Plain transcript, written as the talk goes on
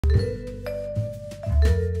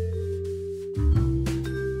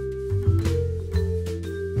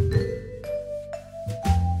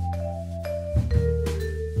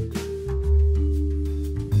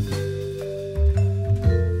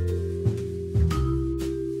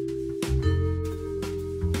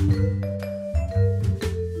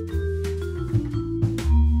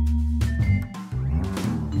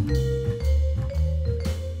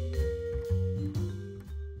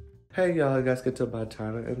Hey y'all, you guys get to my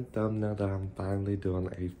title and thumbnail that I'm finally doing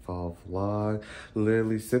a fall vlog.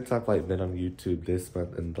 Literally, since I've been on YouTube this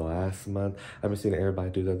month and the last month, I've been seeing everybody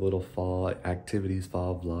do their little fall activities,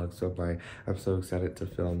 fall vlogs. So I'm so excited to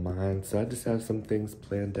film mine. So I just have some things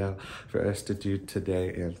planned out for us to do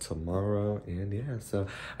today and tomorrow. And yeah, so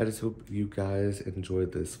I just hope you guys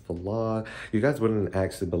enjoyed this vlog. You guys wouldn't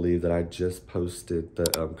actually believe that I just posted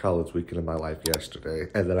the college weekend of my life yesterday,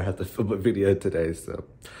 and then I have to film a video today. So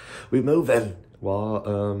we moving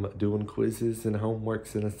while doing quizzes and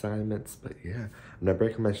homeworks and assignments. But yeah, I'm not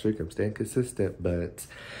breaking my streak. I'm staying consistent. But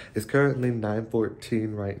it's currently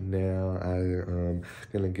 9:14 right now. I'm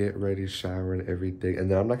gonna get ready, shower and everything, and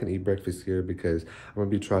then I'm not gonna eat breakfast here because I'm gonna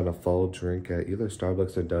be trying a fall drink at either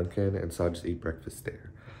Starbucks or Dunkin', and so I'll just eat breakfast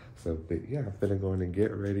there. So, but yeah, I'm finna go in and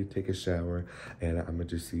get ready, take a shower, and I'm gonna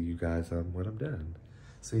just see you guys when I'm done.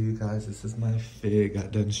 So you guys, this is my fit.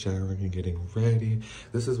 Got done showering and getting ready.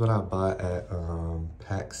 This is what I bought at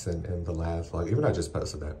PAXN in the last vlog. Even I just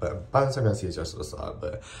posted that, but by the time I see it, y'all should have saw it.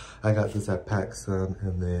 But I got this at PAXN,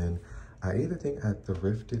 and then I either think I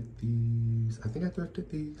thrifted these. I think I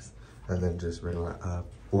thrifted these, and then just regular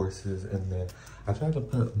forces. And then I tried to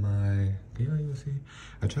put my. Can you even see?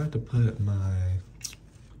 I tried to put my.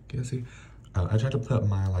 Can you see? I tried to put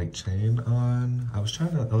my chain on.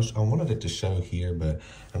 I wanted it to show here, but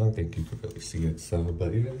I don't think you could really see it. So,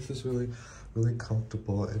 but yeah, this is really, really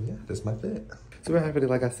comfortable, and yeah, this is my fit. So we're happy to,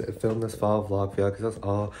 like I said, film this fall vlog for y'all, because that's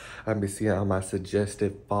all I'm be seeing on my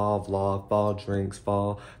suggested fall vlog, fall drinks,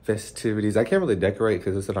 fall festivities. I can't really decorate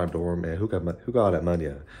because it's in our dorm, man. Who got all that money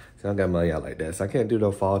out? See, I don't got money out like that, so I can't do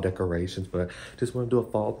no fall decorations, but just want to do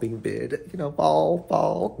a fall theme bid, you know,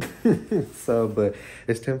 fall. So, but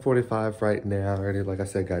it's 10:45 right now. Already, like I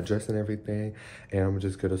said, got dressed and everything, and I'm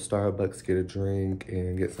just go to Starbucks, get a drink,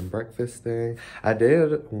 and get some breakfast thing. I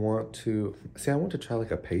did want to, I want to try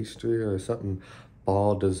a pastry or something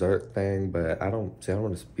fall dessert thing, but I don't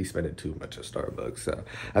want to be spending too much at Starbucks. So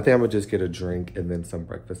I think I'm gonna just get a drink and then some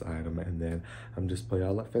breakfast item, and then I'm just put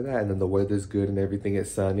y'all up for that. And then the weather's good and everything.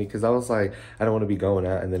 It's sunny, because I was like, I don't want to be going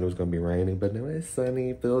out and then it was gonna be raining, but no, it's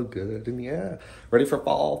sunny, feel good, and yeah, ready for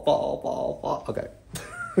fall. Okay.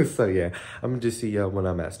 So yeah, I'm gonna just see y'all when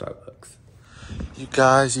I'm at Starbucks. You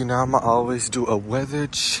guys, you know I'ma always do a weather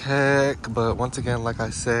check, but once again, like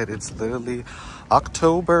I said, it's literally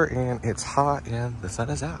October and it's hot and the sun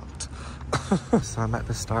is out. So I'm at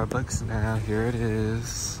the Starbucks now. Here it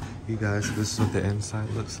is. You guys, this is what the inside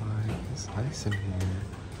looks like. It's nice in here.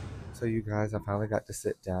 So you guys, I finally got to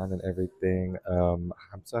sit down and everything. I'm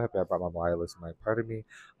so happy I brought my wireless mic. Part of me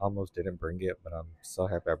almost didn't bring it, but I'm so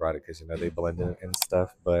happy I brought it because, you know, they blend in and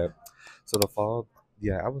stuff. But so the fall,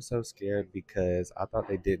 yeah, I was so scared because I thought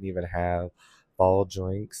they didn't even have fall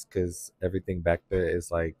drinks, because everything back there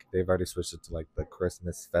is they've already switched it to the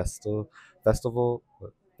Christmas festival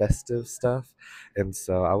festive stuff. And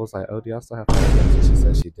so I was like, oh, do y'all still have fall drinks? And she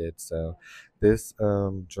said she did. So this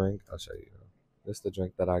drink, I'll show you. This is the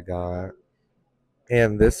drink that I got.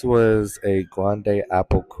 And this was a grande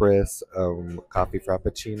apple crisp coffee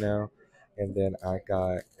frappuccino. And then I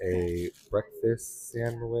got a breakfast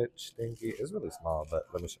sandwich thingy. It's really small, but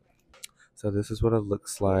let me show you. So this is what it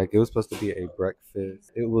looks like. It was supposed to be a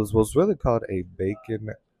breakfast. It was really called a bacon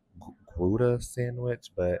gouda sandwich,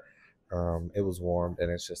 but it was warmed, and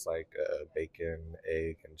it's just like a bacon,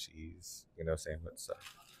 egg, and cheese, sandwich. So,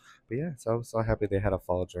 but yeah, so I was so happy they had a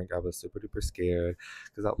fall drink. I was super duper scared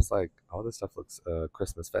because I was like, all this stuff looks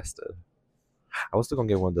Christmas festive. I was still gonna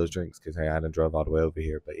get one of those drinks because hey, I didn't drive all the way over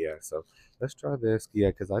here. But yeah, so let's try this. Yeah,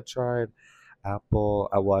 because I tried apple.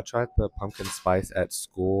 Well, I tried the pumpkin spice at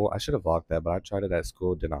school. I should have vlogged that, but I tried it at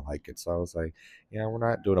school, did not like it. So I was like, yeah, we're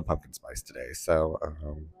not doing a pumpkin spice today. So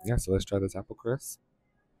yeah, so let's try this apple crisp.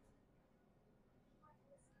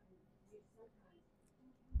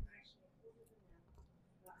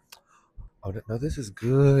 Oh no, this is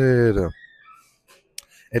good.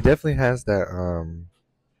 It definitely has that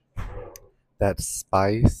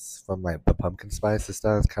spice from the pumpkin spice. It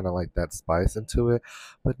sounds kind of like that spice into it,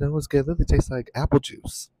 but no, it's good. It literally tastes like apple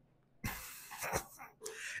juice.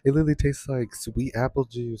 It literally tastes like sweet apple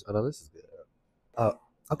juice. Oh no, this is good.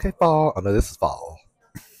 Okay, fall. Oh no, this is fall.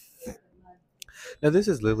 Now this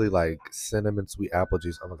is literally like cinnamon sweet apple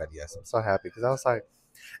juice. Oh my god, yes, I'm so happy because I was like,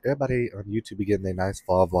 everybody on YouTube be getting their nice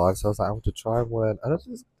fall vlogs, so I was like, I want to try one. Oh, this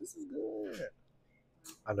is good.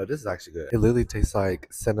 I know this is actually good. It literally tastes like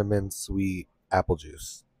cinnamon sweet apple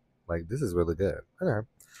juice. Like this is really good. Okay.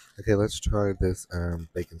 Okay, let's try this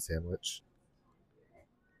bacon sandwich.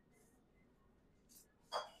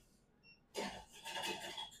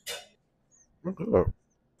 Good.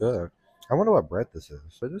 Good. I wonder what bread this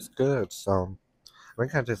is, but it's good. So I'm Mine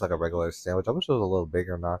kind of tastes like a regular sandwich. I wish it was a little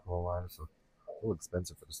bigger, not gonna lie. It's a little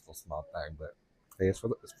expensive for this little small thing, but hey, it's for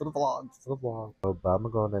the vlog. It's for the vlog. So, but I'm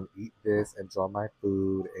gonna go and eat this, enjoy my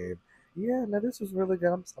food, and yeah, no, this was really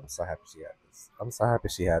good. I'm so happy she had this. I'm so happy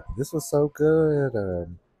she had this. This was so good.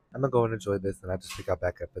 I'm gonna go and enjoy this, and I just pick up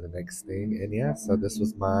back up for the next thing. And yeah, so this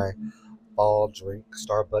was my fall drink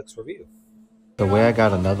Starbucks review. The way I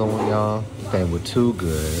got another one, y'all, they were too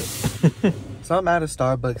good. So I'm out of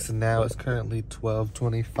Starbucks and now it's currently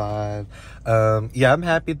 12:25. Yeah, I'm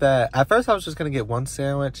happy that at first I was just gonna get one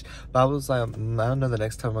sandwich, but I was like, I don't know the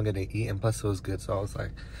next time I'm gonna eat, and plus it was good, so I was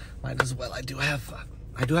like, might as well. I do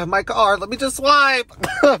have my card. Let me just swipe.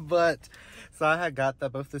 But so I had got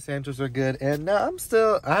that. Both the sandwiches were good, and now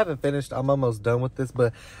I haven't finished. I'm almost done with this,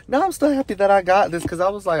 but now I'm still happy that I got this because I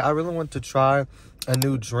was like, I really want to try a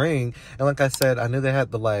new drink. And like I said, I knew they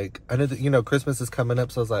had I knew that, you know, Christmas is coming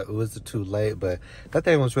up, so I was like, oh, is it too late? But that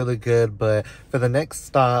thing was really good. But for the next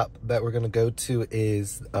stop that we're gonna go to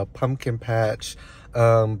is a pumpkin patch,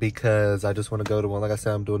 because I just want to go to one. Like I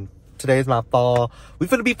said, today's my fall. We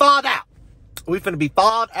finna be falled out.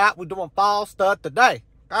 We doing fall stuff today.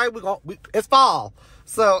 All right, it's fall.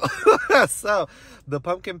 So, so the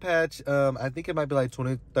pumpkin patch, I think it might be like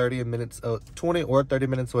 20 or 30 minutes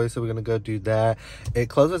away. So we're going to go do that. It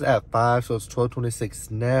closes at 5. So it's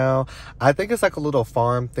 12:26 now. I think it's like a little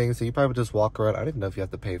farm thing. So you probably just walk around. I don't even know if you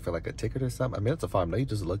have to pay for like a ticket or something. I mean, it's a farm. No, you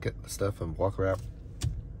just look at the stuff and walk around.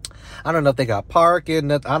 I don't know if they got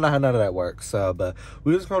parking. I don't know how none of that works. So, but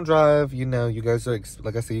we're just gonna drive. You know, you guys are,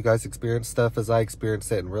 like I said, you guys experience stuff as I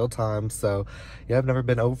experience it in real time. So, yeah, I've never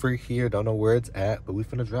been over here. Don't know where it's at, but we're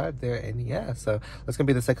gonna drive there. And yeah, so that's gonna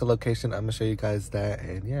be the second location. I'm gonna show you guys that.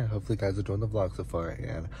 And yeah, hopefully you guys are enjoying the vlog so far.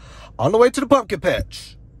 And on the way to the pumpkin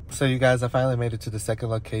patch. So you guys, I finally made it to the second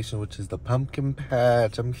location, which is the pumpkin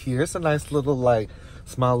patch. I'm here. It's a nice little, like,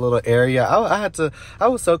 small little area. I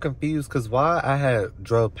was so confused because why I had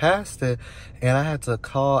drove past it, and I had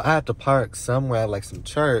to park somewhere, like some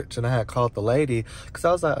church, and I had called the lady because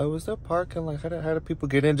I was like, oh, is there parking? Like, how do people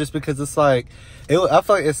get in? Just because it's like, I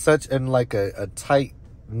feel like it's such in like a tight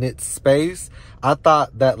knit space. I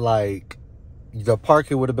thought that like the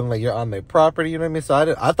parking would have been like you're on their property, you know what I mean? So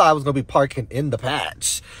I thought I was gonna be parking in the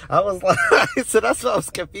patch. I was like, so that's why I was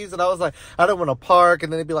confused, and I was like, I don't want to park,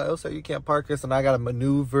 and then they'd be like, oh, so you can't park this, and I gotta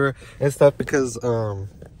maneuver and stuff because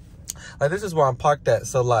like this is where I'm parked at.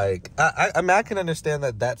 So like I mean, I can understand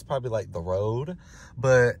that that's probably like the road,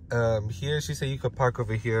 but here she said you could park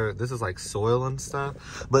over here. This is like soil and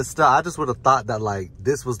stuff, but still I just would have thought that like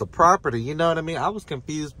this was the property, you know what I mean? I was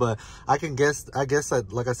confused, but I guess that,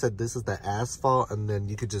 like I said, this is the asphalt, and then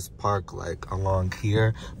you could just park like along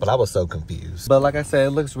here, but I was so confused. But like I said,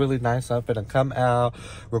 it looks really nice. I'm finna come out,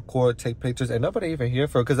 record, take pictures, and nobody even here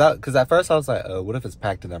for, because at first I was like, oh, what if it's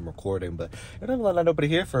packed and I'm recording? But I don't let nobody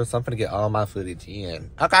here for, so I'm finna get all my footage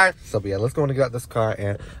in. Okay, so yeah, let's go and get out this car,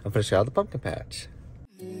 and I'm finna show y'all the pumpkin patch.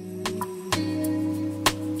 Regular.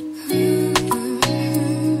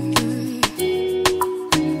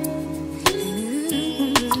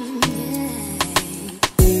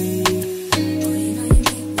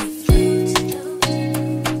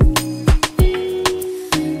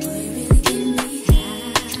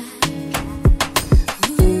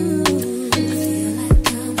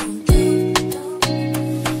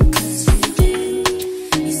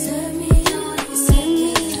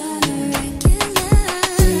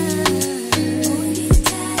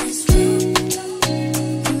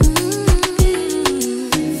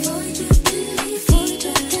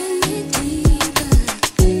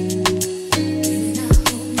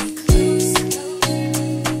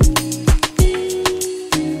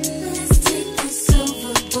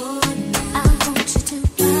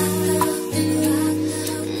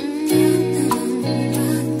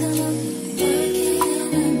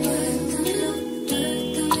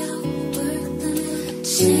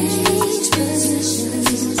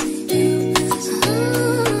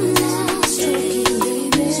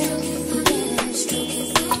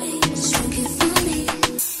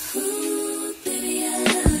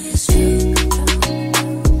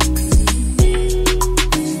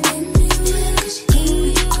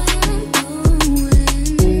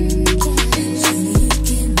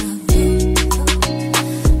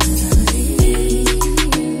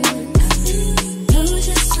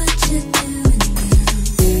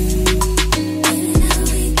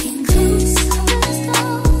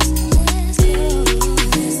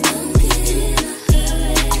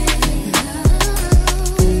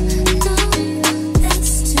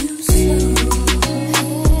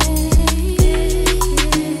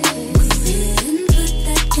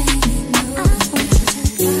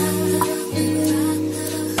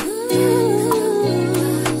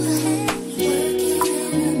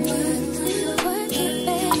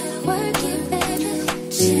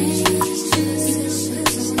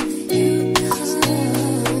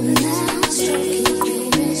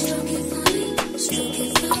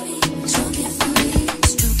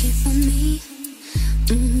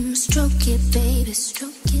 Stroke it, baby,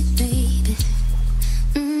 stroke it, baby.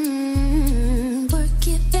 Work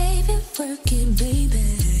it, baby, work it, baby.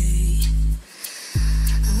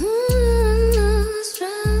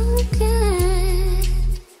 Stroke it.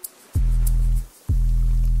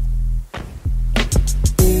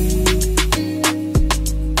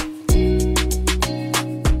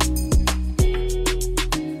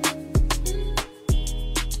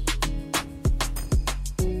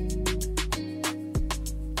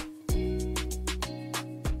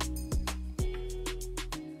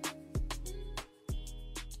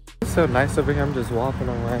 So nice over here. I'm just walking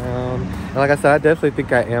around, and like I said, I definitely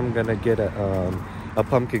think I am gonna get a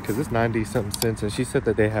pumpkin because it's 90 something cents, and she said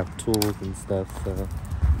that they have tools and stuff, so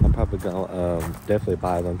I'm probably gonna definitely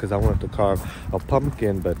buy them because I wanted to carve a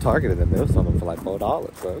pumpkin, but Target and they were selling them for like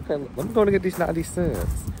 $4. So okay, I'm going to get these 90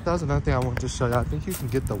 cents. That was another thing I wanted to show you. I think you can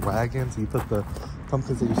get the wagons. You put the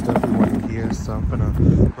pumpkins that you stuff you want in here. So I'm gonna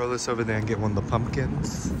roll this over there and get one of the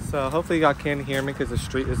pumpkins. So hopefully y'all can hear me because the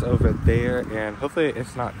street is over there, and hopefully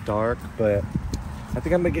it's not dark, but I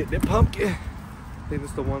think I'm gonna get the pumpkin. I think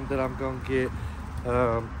it's the one that I'm gonna get.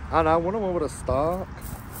 I don't know, I want one with a stalk,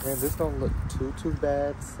 and this don't look too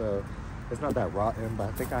bad, so it's not that rotten, but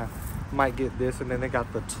I think I might get this. And then they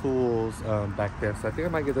got the tools back there, so I think I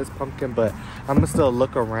might get this pumpkin, but I'm gonna still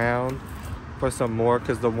look around for some more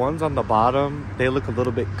because the ones on the bottom, they look a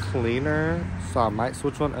little bit cleaner, so I might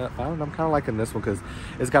switch one up. I don't know, I'm kind of liking this one because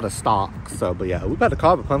it's got a stalk. So but yeah, we about to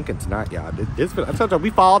carve a pumpkin tonight, y'all. I told y'all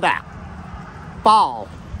we falled out.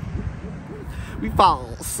 We fall.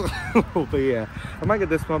 So, but yeah, I might get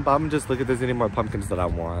this one, but I'm gonna just look if there's any more pumpkins that I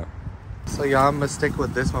want. So yeah, I'm gonna stick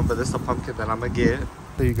with this one, but this is a pumpkin that I'm gonna get.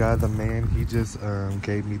 So you guys, the man, he just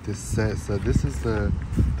gave me this set. So this is the,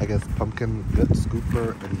 I guess, pumpkin gut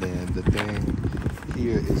scooper, and then the thing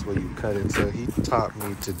here is where you cut it. So he taught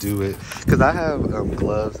me to do it because I have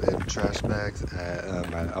gloves and trash bags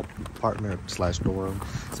at my apartment/dorm.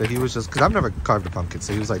 So he was just, because I've never carved a pumpkin,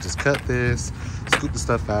 so he was like, just cut this, scoop the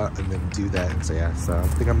stuff out, and then do that. And so yeah, so I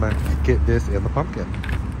think I'm gonna get this and the pumpkin.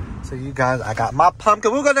 So you guys, I got my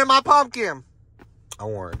pumpkin. We're gonna name my pumpkin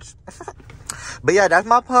orange. But yeah, that's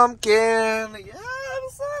my pumpkin. Yeah, it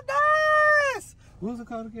was so nice. What was it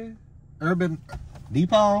called again? Urban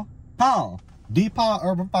DePaul? DePaul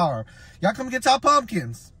Urban Power. Y'all come get y'all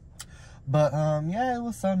pumpkins. But yeah, it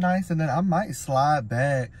was so nice. And then I might slide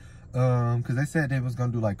back because they said they was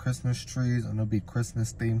gonna do like Christmas trees and it'll be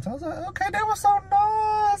Christmas themed. So I was like, okay, they were so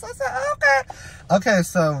nice. I said, okay. Okay,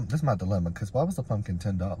 so this is my dilemma, because why was the pumpkin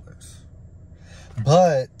 $10?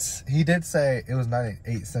 But he did say it was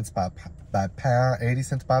 98 cents by pound, 80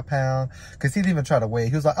 cents by pound, because he didn't even try to weigh.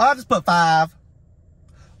 He was like, oh, I'll just put 5.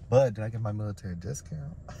 But did I get my military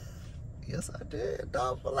discount? Yes, I did.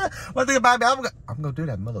 Don't believe. One thing about me, I'm gonna do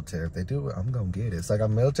that military. If they do it, I'm gonna get it. So I got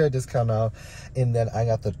military discount off, and then I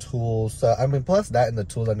got the tools. So I mean, plus that and the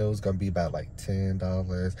tools, I knew it was gonna be about like $10.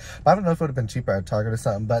 But I don't know if it would have been cheaper at Target or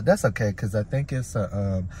something. But that's okay, because I think it's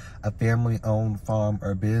a family-owned farm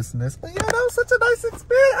or business. But yeah, that was such a nice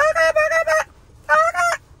experience.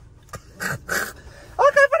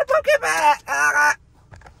 Okay, for the pumpkin patch. Okay.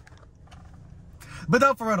 But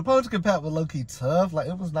no, for real, the pumpkin patch was low-key tough. Like,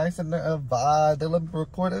 it was nice in there, vibe. They let me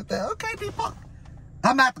record it there. Okay, DePaul.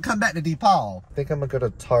 I'm about to come back to DePaul. I think I'm gonna go to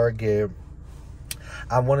Target.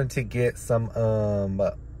 I wanted to get some,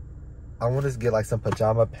 I wanted to get like some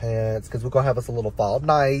pajama pants because we're gonna have us a little fall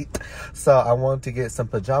night. So I wanted to get some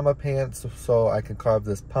pajama pants so I can carve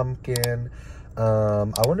this pumpkin.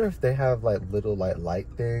 I wonder if they have like little like light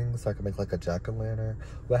things so I can make like a jack-o'-lantern.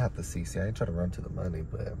 We'll have to see. See, I ain't trying to run to the money,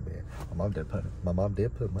 but man, my mom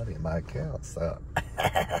did put money in my account, so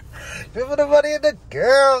you put the money in the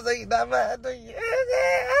girls, they never had to use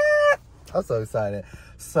it. I'm so excited.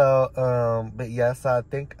 So but yes, I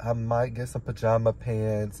think I might get some pajama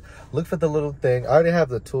pants. Look for the little thing. I already have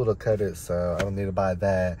the tool to cut it, so I don't need to buy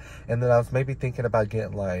that. And then I was maybe thinking about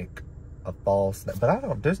getting like a fall snack, but I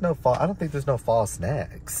don't think there's no fall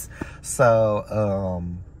snacks. So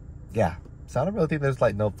yeah, so I don't really think there's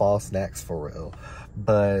like no fall snacks for real,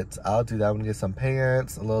 but I'll do that. I'm gonna get some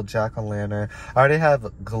pants, a little jack-o'-lantern. I already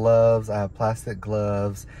have gloves. I have plastic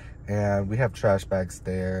gloves, and we have trash bags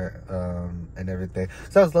there and everything.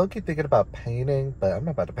 So I was low-key thinking about painting, but I'm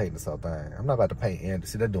not about to paint this whole thing. I'm not about to paint and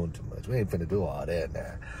see, they're doing too much. We ain't finna do all that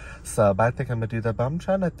now. So, but I think I'm gonna do that. But I'm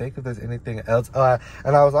trying to think if there's anything else.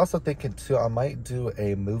 And I was also thinking too, I might do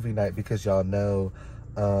a movie night because y'all know,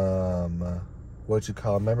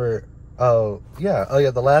 remember? Oh yeah,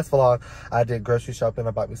 the last vlog I did grocery shopping.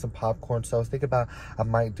 I bought me some popcorn. So I was thinking about I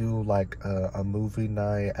might do like a movie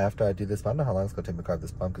night after I do this. But I don't know how long it's gonna take me to carve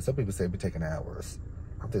this pumpkin. Some people say it'd be taking hours.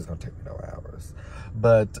 think it's gonna take me no hours.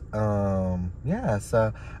 But yeah,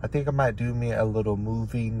 so I think I might do me a little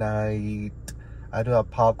movie night. I do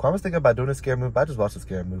have popcorn. I was thinking about doing a scary movie, but I just watched a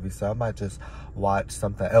scary movie, so I might just watch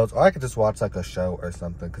something else, or I could just watch like a show or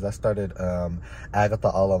something, because I started Agatha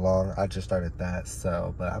All Along. I just started that,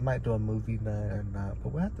 so, but I might do a movie night or not,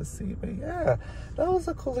 but we'll have to see. But yeah, that was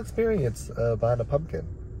a cool experience buying a pumpkin.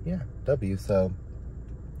 Yeah, so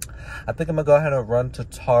I think I'm gonna go ahead and run to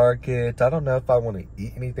Target. I don't know if I want to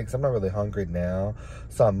eat anything because I'm not really hungry now,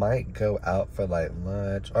 so I might go out for like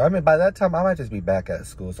lunch, or I mean by that time I might just be back at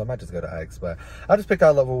school, so I might just go to Ike's, but I'll just pick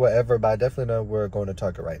out over whatever. But I definitely know we're going to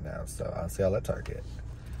Target right now, so I'll see y'all at Target.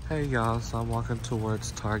 Hey y'all, so I'm walking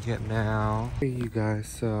towards Target now. Hey you guys,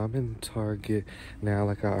 so I'm in Target now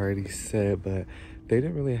like I already said, but they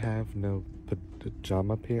didn't really have no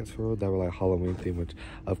pajama pants for real that were like Halloween themed, which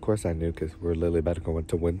of course I knew because we're literally about to go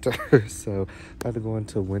into winter. So about to go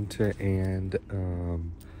into winter and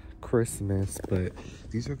Christmas, but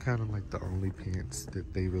these are kind of like the only pants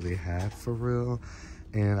that they really have for real.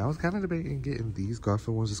 And I was kind of debating getting these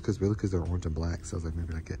Garfield ones just because they're orange and black, so I was like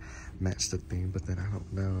maybe I could match the theme, but then I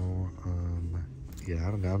don't know. Yeah,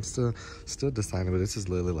 I don't know. I'm still deciding, but this is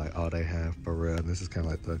literally like all they have for real. And this is kind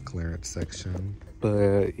of like the clearance section.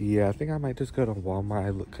 But yeah, I think I might just go to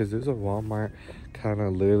Walmart because there's a Walmart kind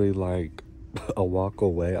of literally like a block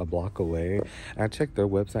away. And I checked their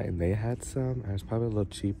website and they had some, and it's probably a little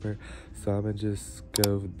cheaper. So I'm gonna just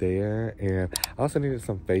go there. And I also needed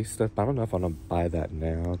some face stuff, but I don't know if I'm gonna buy that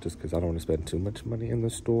now just because I don't want to spend too much money in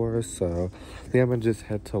the store. So I think I'm gonna just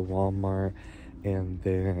head to Walmart and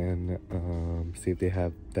then see if they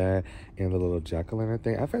have that and the little jack-o'-lantern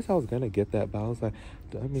thing. At first I was gonna get that, but I was like,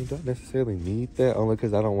 I mean, don't necessarily need that, only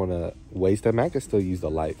because I don't want to waste them. I can still use the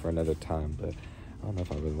light for another time, but I don't know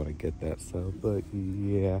if I really want to get that. So, but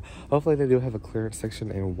yeah, hopefully they do have a clearance section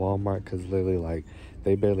in Walmart, because literally like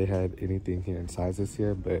they barely had anything here in size this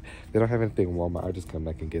year, but they don't have anything in Walmart. I'll just come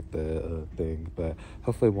back and get the thing, but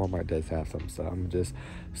hopefully Walmart does have some, so I'm gonna just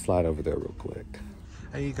slide over there real quick.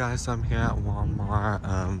 Hey you guys, I'm here at Walmart.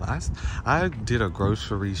 I did a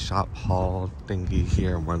grocery shop haul thingy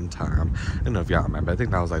here one time. I don't know if y'all remember. I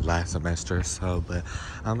think that was like last semester or so, but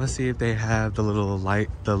I'm gonna see if they have the little light,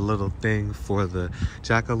 the little thing for the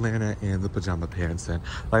jack-o'-lantern and the pajama pants. And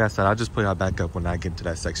like I said, I'll just put y'all back up when I get into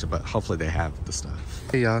that section, but hopefully they have the stuff.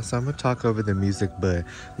 Hey y'all, so I'm gonna talk over the music, but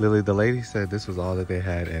literally the lady said this was all that they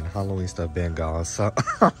had and Halloween stuff been gone, so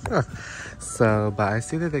but I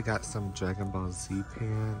see that they got some Dragon Ball Z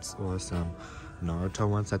pants or some Naruto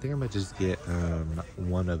ones. I think I'm gonna just get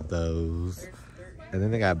one of those. And then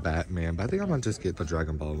they got Batman, but I think I'm gonna just get the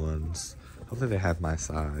Dragon Ball ones. Hopefully they have my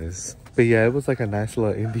size. But yeah, it was like a nice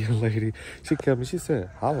little Indian lady. She came and she said,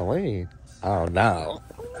 Halloween? Oh no.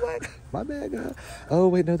 What? My bad, girl. Oh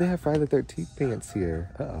wait, no, they have Friday the 13th pants here.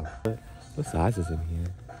 Uh-oh. What size is in here?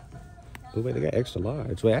 Oh wait, they got extra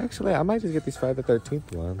large. Wait, actually, I might just get these Friday the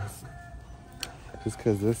 13th ones. Just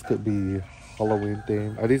because this could be Halloween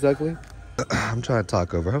themed. Are these ugly? I'm trying to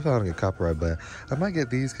talk over. Hopefully I don't get copyright, but I might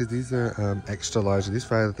get these because these are extra large. These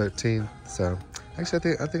Friday the 13th. So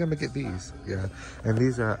actually, I think I'm gonna get these. Yeah, and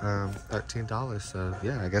these are $13. So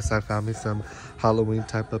yeah, I guess I found me some Halloween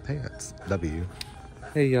type of pants. W.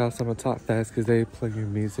 Hey y'all, so I'm gonna talk fast because they play your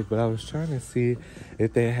music, but I was trying to see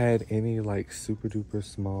if they had any like super duper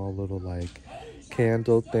small little like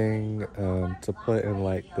candle thing to put in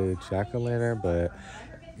like the jack-o'-lantern, but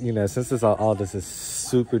you know, since it's all this is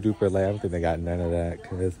super duper late, I don't think they got none of that,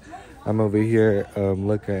 because I'm over here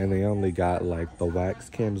looking and they only got like the wax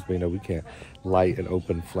candles, but you know, we can't light an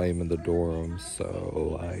open flame in the dorm,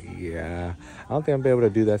 so yeah, I don't think I'm gonna be able to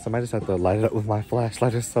do that, so I might just have to light it up with my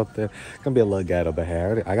flashlight or something. It's gonna be a little ghetto, but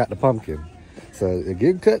hey, I got the pumpkin, so it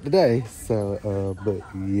getting cut today. So but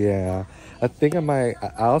yeah, I think I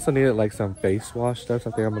also needed like some face wash stuff,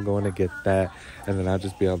 so I think I'm going to get that, and then I'll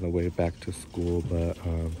just be on the way back to school. But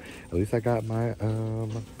at least I got my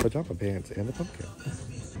pajama pants and the pumpkin.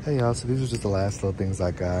 Hey y'all, so these are just the last little things I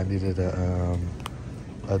got. I needed a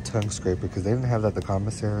tongue scraper because they didn't have that at the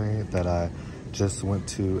commissary that I just went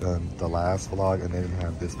to the last vlog, and they didn't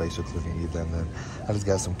have this facial cleaning either. And then I just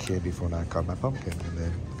got some candy for when I caught my pumpkin, and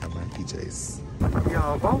then got my PJs.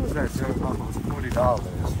 Y'all, why was that junk almost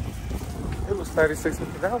 $40? It was $36,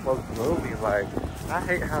 but that almost blew me. Like, I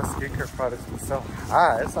hate how skincare products be so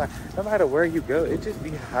high. It's like, no matter where you go, it just be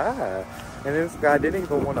high. And this guy didn't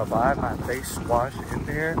even want to buy my face wash in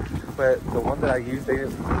there, but the one that I use,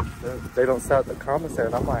 they don't sell at the commissary.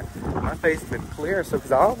 And I'm like, my face been clear, so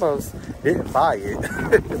because I almost didn't buy it,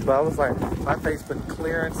 but I was like, my face been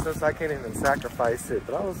clearing since I can't even sacrifice it.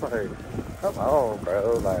 But I was like, come on,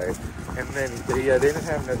 bro, like. And then yeah, they didn't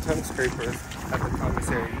have no tongue scrapers. at the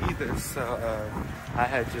commissary either, so I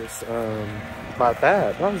had just bought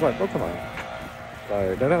that. And I was like, oh, come on.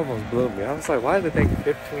 Like, that almost blew me. I was like, why did they take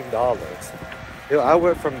 $15? You know, I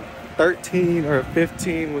went from 13 or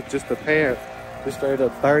 15 with just the pants to straight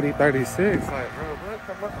up 30, 36. Like, bro, what?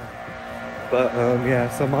 Come on. But yeah,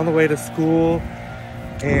 so I'm on the way to school,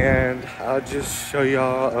 and I'll just show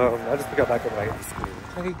y'all. I just got back when I get to school.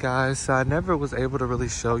 Hey guys, so I never was able to really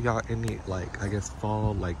show y'all any, like, I guess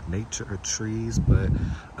fall, like, nature or trees, but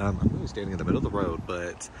I'm really standing in the middle of the road,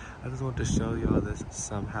 but I just wanted to show y'all this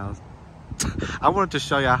somehow. I wanted to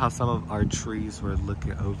show y'all how some of our trees were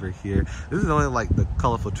looking over here. This is only like the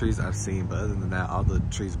colorful trees I've seen, but other than that, all the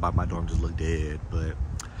trees by my dorm just look dead. But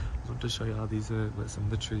I wanted to show y'all these are what some of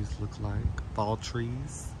the trees look like, fall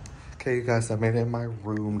trees. Okay, you guys, I made it in my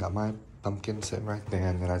room, got my pumpkin sitting right there,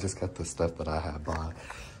 and then I just got the stuff that I had bought.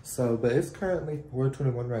 So, but it's currently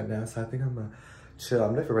 4:21 right now, so I think I'm gonna chill.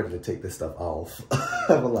 I'm never ready to take this stuff off.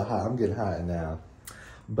 I'm a little hot. I'm getting hot now.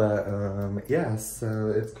 But yeah,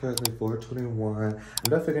 so it's currently 4:21. I'm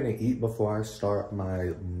definitely gonna eat before I start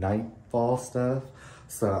my nightfall stuff.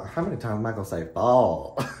 So how many times am I gonna say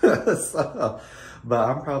fall? But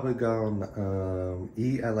I'm probably gonna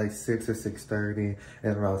eat at like 6 or 6:30,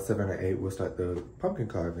 and around 7 or 8 we'll start the pumpkin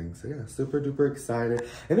carving. So yeah, super duper excited.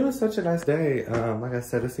 And it was such a nice day. Like I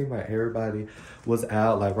said, it seemed like everybody was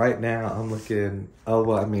out. Like right now I'm looking, oh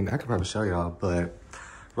well, I mean I could probably show y'all, but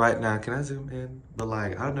right now, can I zoom in? But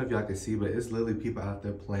like, I don't know if y'all can see, but it's literally people out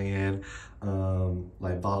there playing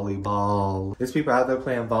like volleyball. There's people out there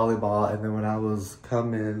playing volleyball, and then when I was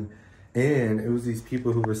coming in, it was these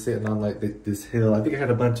people who were sitting on like this hill. I think it had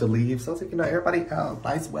a bunch of leaves. So I was like, you know, everybody out,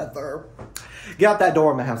 nice weather. Get out that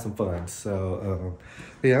door, I'm gonna have some fun. So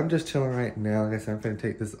yeah, I'm just chilling right now. Like I said, I'm gonna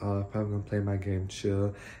take this off, probably gonna play my game,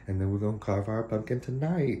 chill, and then we're gonna carve our pumpkin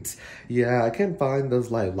tonight. Yeah, I can't find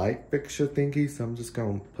those like light fixture thingies, so I'm just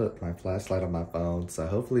gonna put my flashlight on my phone. So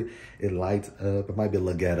hopefully it lights up. It might be a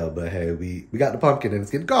little ghetto, but hey, we got the pumpkin and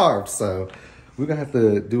it's getting carved, so we're gonna have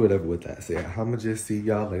to do whatever with that. So yeah, I'm gonna just see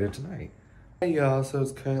y'all later tonight. Hey y'all, so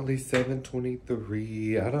it's currently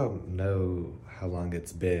 7:23. I don't know how long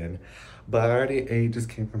it's been, but I already ate, just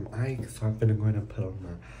came from Ike, so I'm gonna go ahead and put on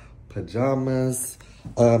my pajamas.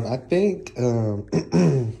 I think, I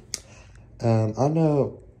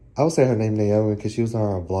know, I would say her name Naomi because she was on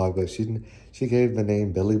our vlog, but she gave the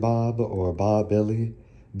name Billy Bob or Bob Billy,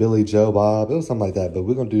 Billy Joe Bob, it was something like that, but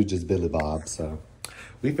we're gonna do just Billy Bob, so.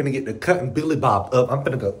 We finna get the cutting Billy Bob up. I'm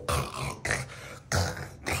finna go.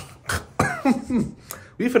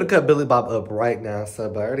 We finna cut Billy Bob up right now. So,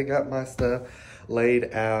 but I already got my stuff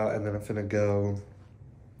laid out, and then I'm finna go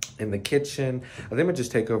in the kitchen. I think I'm gonna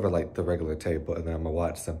just take over like the regular table, and then I'm gonna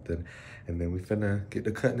watch something, and then we finna get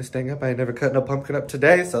to cutting this thing up. I ain't never cut no pumpkin up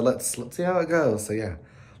today, so let's see how it goes. So yeah,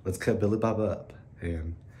 let's cut Billy Bob up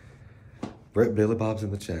and rip Billy Bob's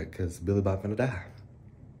in the check because Billy Bob finna die.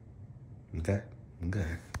 Okay. Okay.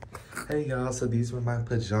 Hey y'all, so these were my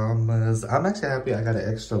pajamas. I'm actually happy I got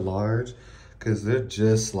an extra large because they're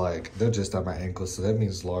just on my ankles. So that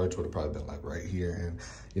means large would have probably been like right here. And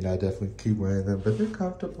you know, I definitely keep wearing them, but they're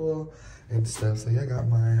comfortable and stuff. So yeah, I got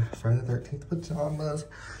my Friday the 13th pajamas.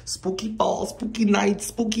 Spooky fall, spooky night,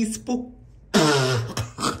 spooky spook.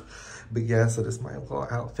 But yeah, so this is my little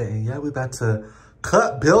outfit. And yeah, we about to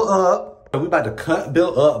cut Bill up. We about to cut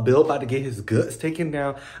Bill up. Bill about to get his guts taken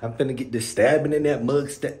down. I'm finna get this stabbing in that mug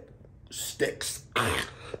sticks.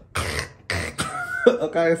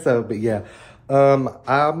 Okay, so, but yeah.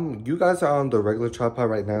 You guys are on the regular tripod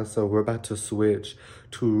right now, so we're about to switch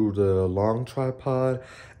to the long tripod.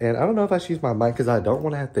 And I don't know if I should use my mic because I don't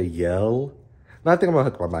want to have to yell. No, I think I'm gonna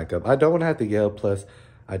hook my mic up. I don't want to have to yell, plus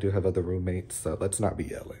I do have other roommates, so let's not be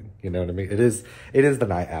yelling. You know what I mean? It is the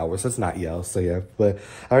night hours, so let's not yell. So yeah, but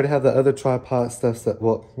I already have the other tripod stuff. So,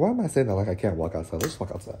 well, why am I saying that like I can't walk outside? Let's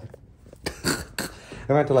walk outside.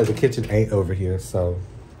 I'm acting like the kitchen ain't over here. So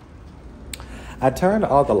I turned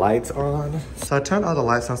all the lights on. So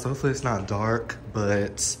hopefully it's not dark.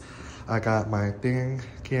 But I got my thing,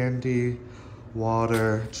 candy,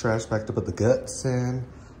 water, trash bag to put the guts in.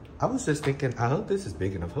 I was just thinking, I hope this is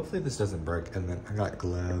big enough. Hopefully this doesn't break. And then I got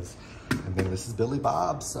gloves. And then this is Billy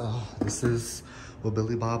Bob. So this is what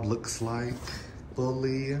Billy Bob looks like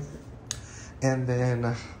fully. And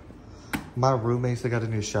then my roommates, they got a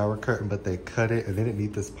new shower curtain, but they cut it and they didn't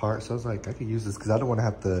need this part. So I was like, I could use this because I don't want to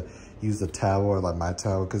have to use a towel or like my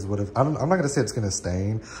towel. Because what if, I'm not going to say it's going to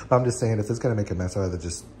stain, but I'm just saying if it's going to make a mess, I'd rather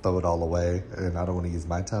just throw it all away. And I don't want to use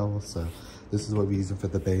my towel. So this is what we're using for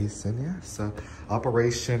the base. And yeah, so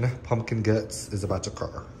Operation Pumpkin Guts is about to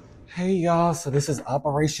occur. Hey y'all, so this is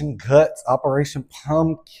Operation Guts, Operation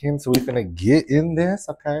Pumpkin. So we finna get in this,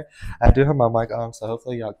 okay? I do have my mic on, so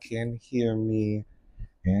hopefully y'all can hear me.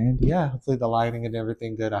 And yeah, hopefully the lighting and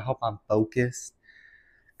everything good. I hope I'm focused.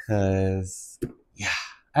 Cause yeah.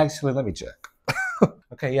 Actually, let me check.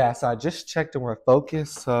 Okay, yeah, so I just checked and we're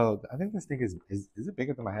focused. So I think this thing is it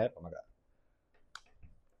bigger than my head? Oh my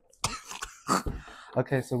god.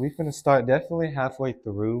 Okay, so we finna start definitely halfway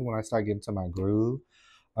through when I start getting to my groove.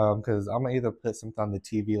 Because I'm gonna either put something on the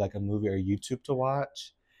TV like a movie or YouTube to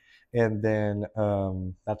watch, and then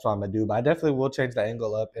that's what I'm gonna do. But I definitely will change the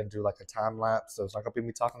angle up and do like a time lapse, so it's not gonna be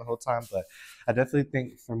me talking the whole time. But I definitely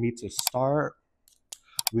think for me to start,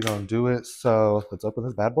 we're gonna do it. So let's open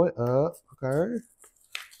this bad boy up. Okay.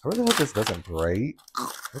 I really hope this doesn't break.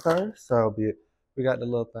 Okay. So we got the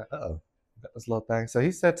little thing. We got this little thing. So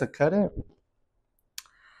he said to cut it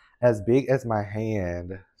as big as my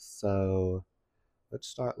hand. So let's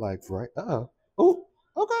start like right. Oh,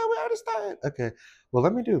 okay, we already started. Okay, well,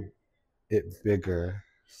 let me do it bigger.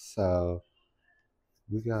 So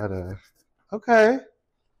we gotta. Okay,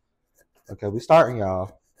 we starting,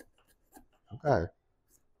 y'all. Okay.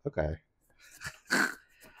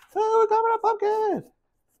 Oh, we're coming up pumpkin.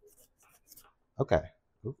 Okay.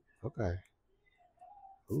 Ooh, okay.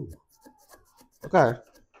 Ooh. Okay.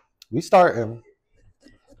 We starting.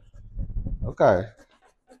 Okay.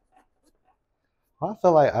 I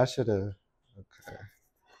feel like I should have. Okay.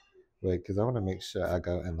 Wait, because I want to make sure I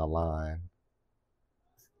go in the line.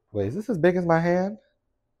 Wait, is this as big as my hand?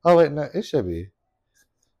 Oh, wait, no, it should be.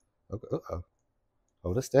 Okay. Uh-oh.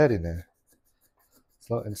 Hold it steady now.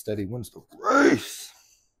 Slow and steady wins the race.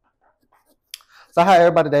 So how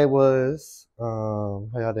everybody day was? How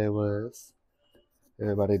y'all day was?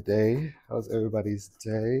 Everybody day? How's everybody's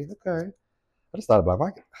day? Okay. I just thought about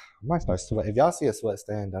it. I might start sweat. If y'all see a sweat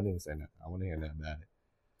stand, don't even say nothing. I want to hear nothing about it.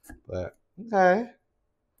 But okay.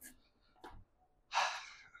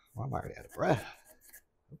 Well, I'm already out of breath.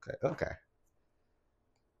 Okay.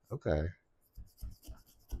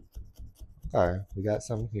 We got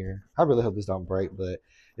some here. I really hope this don't break, but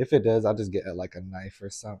if it does, I'll just get like a knife or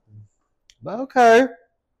something. But okay.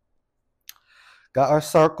 Got our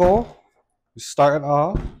circle. We're starting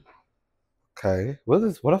off. Okay. What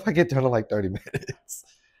if I get done in like 30 minutes?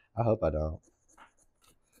 I hope I don't.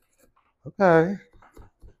 Okay.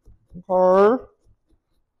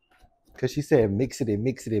 Because she said mix it and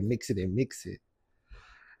mix it and mix it and mix it.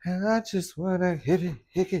 And I just wanna hit it,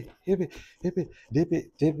 dip it, dip it, dip it,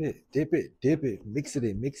 dip it, dip it, mix it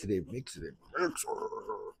and mix it and mix it and mix it.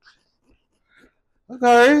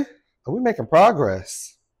 Okay. Are we making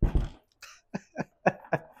progress?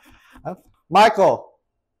 Michael,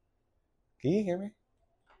 can you hear me?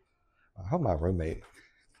 I hope my roommate.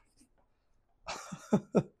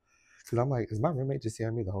 Because I'm like, is my roommate just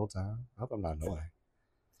hearing me the whole time? I hope I'm not annoying.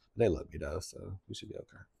 They love me though, so we should be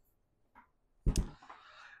okay.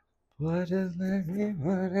 What does let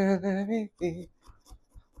me be?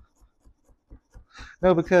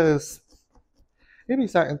 No, because it be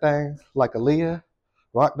certain things like Aaliyah,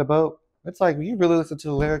 rock the boat. It's like when you really listen to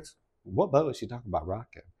the lyrics, what boat is she talking about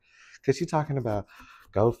rocking? Because she's talking about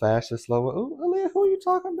go faster, slower. Ooh, Aaliyah, who are you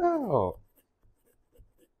talking about?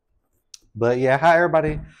 But yeah, how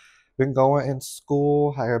everybody been going in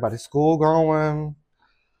school? How everybody's school going?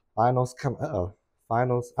 Finals come.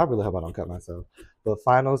 Finals. I really hope I don't cut myself. But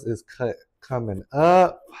finals is coming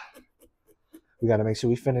up. We got to make sure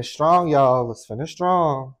we finish strong, y'all. Let's finish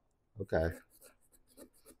strong. Okay.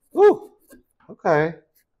 Ooh. Okay.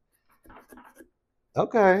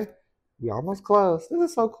 We almost close. This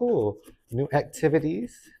is so cool. New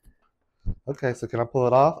activities. Okay, so can I pull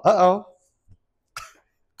it off?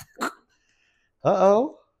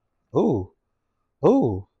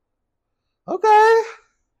 Ooh. Okay.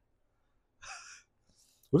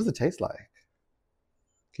 What does it taste like?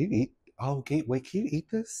 Can you eat? Oh, okay. Wait, can you eat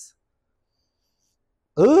this?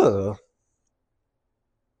 Ugh.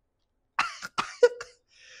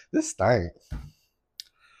 This stinks.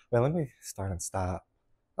 Man, let me start and stop.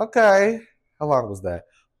 Okay. How long was that?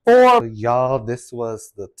 4. Y'all, this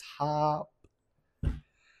was the top.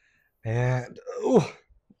 And,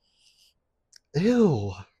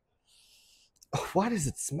 ew. Why does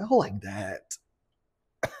it smell like that?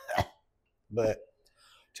 But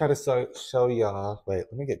try to show y'all. Wait,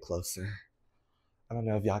 let me get closer. I don't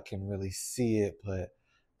know if y'all can really see it, but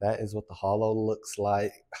that is what the hollow looks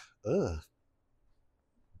like. Ugh.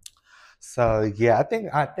 So yeah, I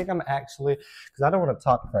think I'm actually, because I don't want to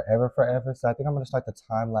talk forever. So I think I'm gonna start the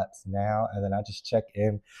time lapse now, and then I just check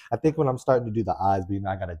in. I think when I'm starting to do the eyes, but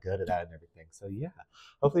I gotta gut it out and everything. So yeah,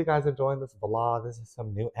 hopefully you guys enjoying this vlog. This is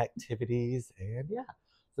some new activities, and yeah,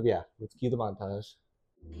 So yeah, let's cue the montage.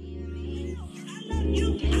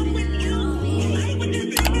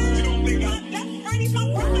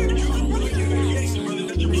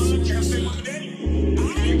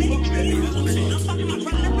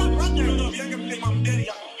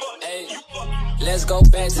 Let's go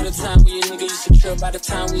back to the time when your nigga used to trip by the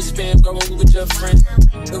time we spent growing we with your friend.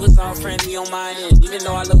 It was all friendly on my end, even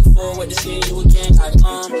though I look forward to seeing you again. Like,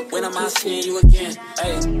 when am I seeing you again?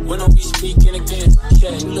 Hey, when are we speaking again?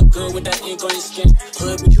 Yeah, you look good with that ink on your skin.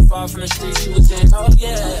 Hood, but you far from the streets you was in. Oh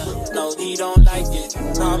yeah, no, he don't like it.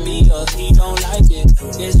 Call me up, he don't like it.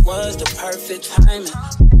 This was the perfect timing.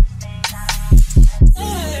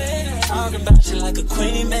 Talking about you like a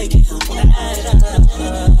queen, making him mad.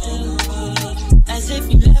 As if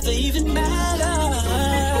you never even matter.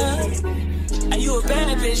 And you a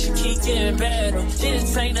bad bitch, you keep getting better.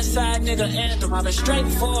 This ain't a side nigga anthem. I've been straight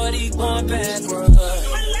forward, he going backward.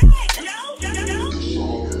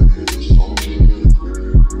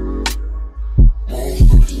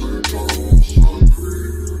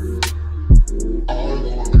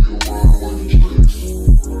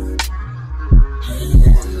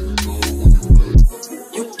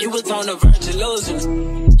 You was on the verge of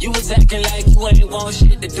losing. You was acting like you ain't want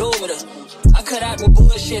shit to do with her. I cut out the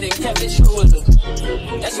bullshit and kept it true with her.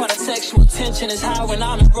 That's why the sexual tension is high when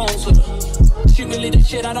I'm in rooms with her. She really the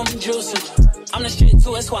shit I don't be juicing. I'm the shit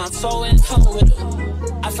too, that's why I'm so in tune with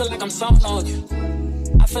her. I feel like I'm something on you.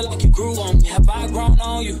 I feel like you grew on me. Have I grown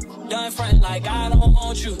on you? Done frontin' like I don't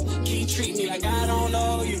want you. Keep treating me like I don't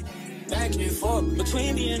know you. Back and forth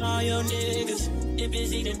between me and all your niggas. It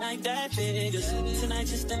busy tonight, that figures. Tonight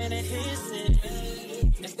just stand at his end.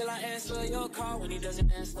 And still I answer your call when he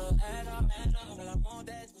doesn't answer at all. Well, I want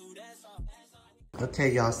that too, that's all.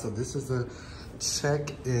 Okay, y'all, so this is a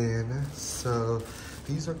check-in. So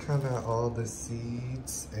these are kind of all the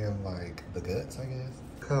seeds and like the guts, I guess.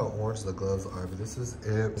 Look how orange the gloves are, but this is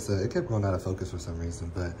it. So it kept going out of focus for some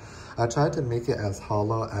reason, but I tried to make it as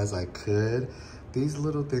hollow as I could. These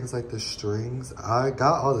little things like the strings, I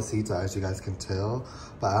got all the seeds out as you guys can tell,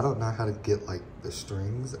 but I don't know how to get like the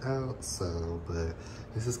strings out. So, but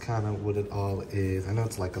this is kind of what it all is. I know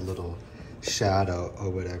it's like a little shadow or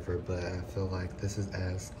whatever, but I feel like this is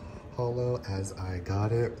as hollow as I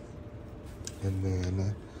got it. And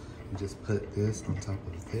then you just put this on top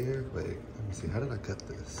of there. Wait, let me see, how did I cut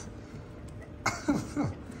this?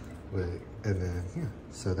 Wait, and then, yeah.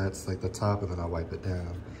 So that's like the top, and then I'll wipe it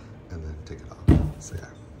down and then take it off. So yeah.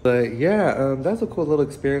 But yeah, that's a cool little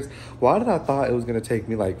experience. Why did I thought it was gonna take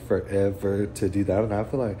me like forever to do that? And I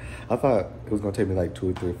thought it was gonna take me like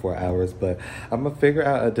 2 or 3 or 4 hours, but I'm gonna figure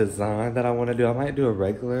out a design that I wanna do. I might do a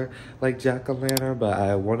regular like jack-o'-lantern, but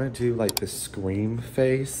I wanna do like the scream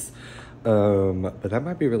face. But that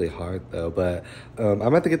might be really hard though. But I'm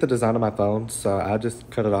gonna have to get the design on my phone, so I'll just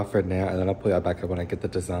cut it off for now, and then I'll pull it back up when I get the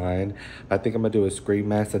design. I think I'm gonna do a scream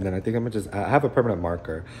mask, and then I think I'm gonna I have a permanent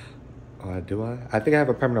marker. Do I? I think I have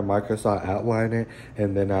a permanent marker, so I'll outline it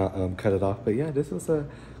and then I'll cut it off. But yeah, this was a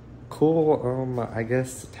cool, I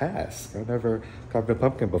guess, task. I've never carved a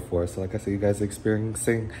pumpkin before, so like I said, you guys are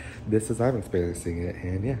experiencing this as I'm experiencing it,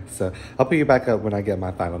 and yeah. So I'll put you back up when I get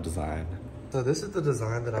my final design. So this is the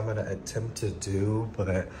design that I'm gonna attempt to do,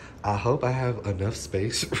 but I hope I have enough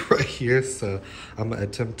space right here, so I'm gonna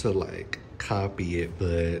attempt to like copy it,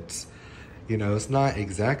 but you know, it's not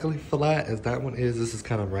exactly flat as that one is. This is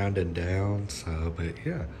kind of rounded down, so, but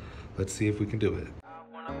yeah, let's see if we can do it. I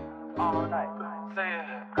want all night, say it.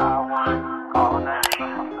 I want all night.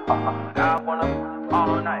 I want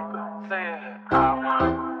all night, say it. I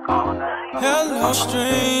want all night. Hello,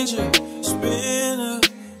 stranger. It's been a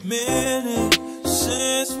minute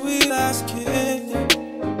since we last kicked.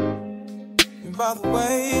 And by the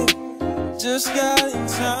way, just got in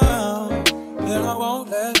town, and I won't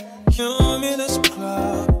let cumulus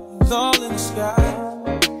clouds all in the sky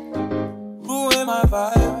ruin my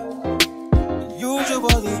vibe.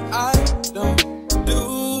 Usually I don't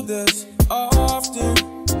do this often,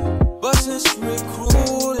 but since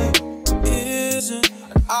recruiting isn't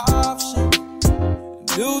an option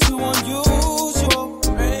due to unusual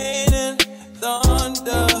rain and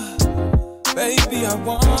thunder, baby I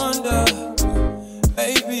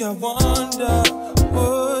wonder,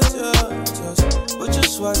 would you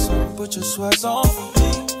just put your sweats on for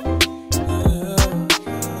me? Yeah.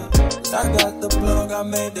 I got the plug, I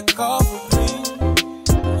made the call for me.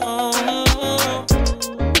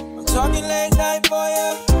 I'm talking late night for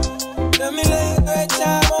you. Let me lay a great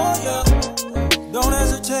time on you. Don't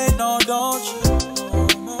hesitate, no, don't you?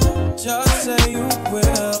 Just say you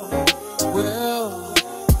will.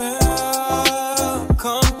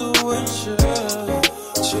 Come through and chill.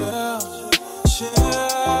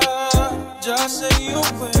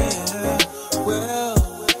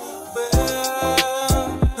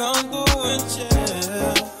 Come go and chill.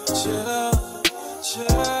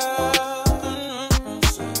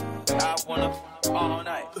 I wanna all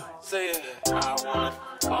night. Say it. I wanna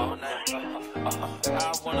all night.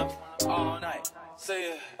 I wanna all night.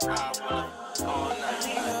 Say it. I wanna all night.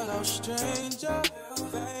 Hello, stranger.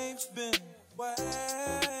 Fame's been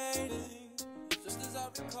waiting. Just as I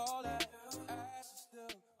recall that.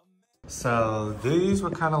 So these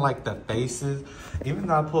were kind of like the faces. Even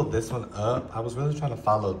though I pulled this one up, I was really trying to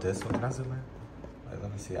follow this one. Can I zoom in? Wait,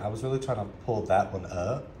 let me see. I was really trying to pull that one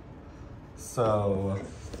up. So,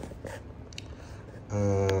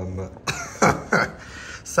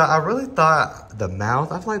 so I really thought the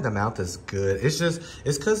mouth, I feel like the mouth is good. It's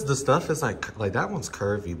because the stuff is like that one's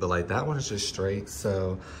curvy, but like that one is just straight.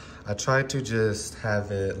 So I tried to just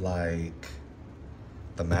have it like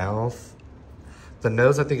the mouth. The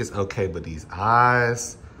nose, I think, is okay, but these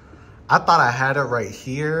eyes, I thought I had it right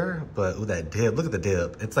here, but ooh, that dip, look at the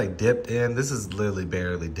dip. It's like dipped in. This is literally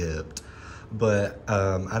barely dipped. But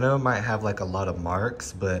I know it might have like a lot of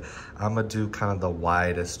marks, but I'm gonna do kind of the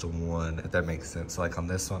widest one, if that makes sense. So like on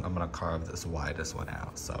this one, I'm gonna carve this widest one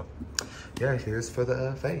out. So yeah, here's for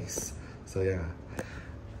the face. So yeah,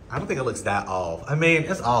 I don't think it looks that off. I mean,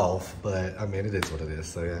 it's off, but I mean, it is what it is.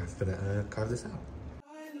 So yeah, I'm gonna carve this out.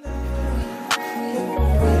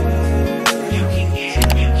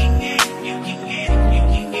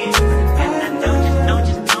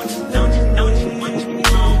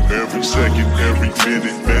 Every second, every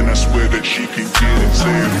minute, man, I swear that she can get it.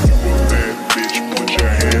 Saying, bad bitch, put your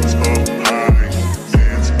hands up high,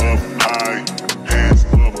 hands up high, hands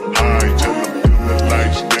up high. Tell them turn the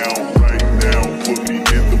lights down right now, put me in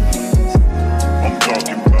the mood. I'm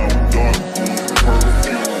talking about dark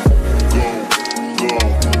perfume. Go, go.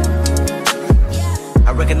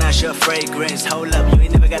 I recognize your fragrance. Hold up, you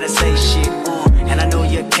ain't never gotta say shit. And I know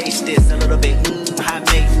your taste is a little bit high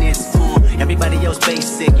maintenance. Everybody else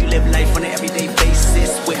basic. You live life on an everyday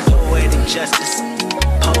basis with poetic justice.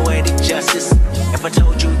 Poetic justice. If I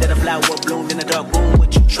told you that a flower bloomed in a dark room,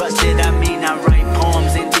 would you trust it? I mean, I write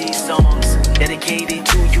poems in these songs dedicated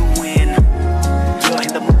to you when you're in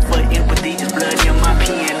the mood for empathy. Is blood in my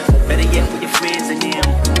pen. Better yet, with your friends and them.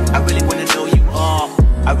 I really wanna know you all.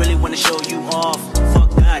 I really wanna show you off. Fuck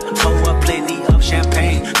that, pour up plenty of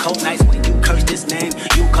champagne. Cold nights when you curse this name.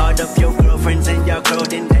 You called up your girlfriends and y'all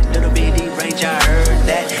curled in that little bitty range. I heard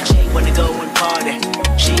that she wanna go and party.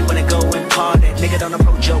 She wanna go and party. Nigga, don't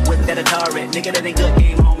approach her with that Atari. Nigga, that ain't good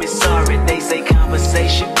game, homie, sorry. They say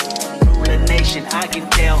conversation rule a nation. I can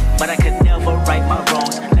tell, but I could never right my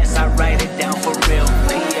wrongs unless I write it down for real.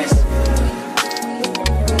 P.S.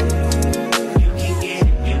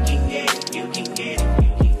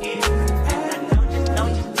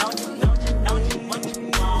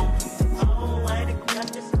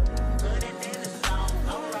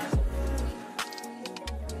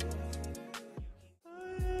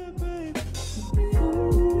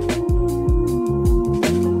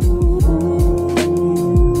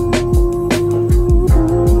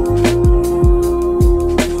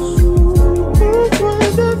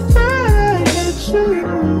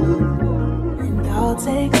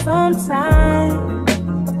 Take some time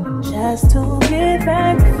just to get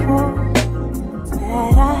thankful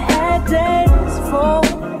that I had days full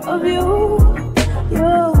of you,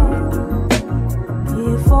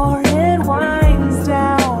 before it winds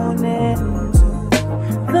down into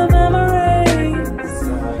the memories.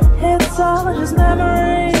 It's all just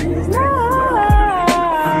memories now.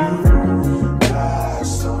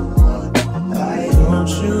 Don't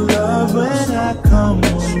you love when I come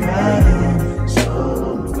around?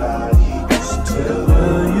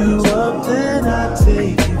 Fill you up, then I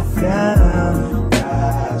take it down.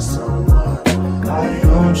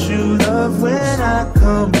 Don't you love when I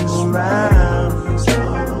come around?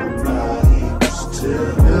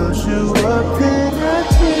 Build you up, then I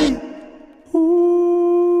take.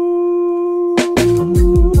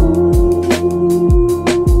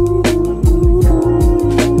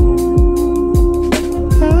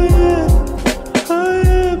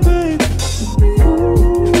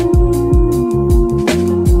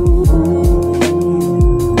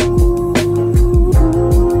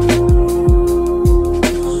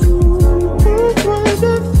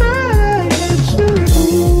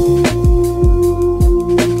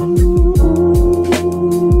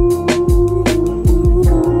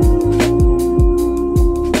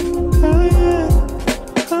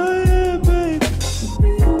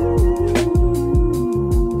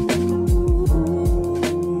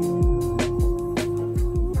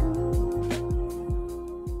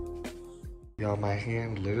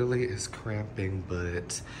 hand literally is cramping,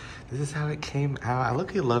 but this is how it came out. I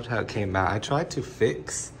look-y loved how it came out. I tried to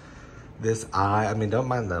fix this eye. I mean, don't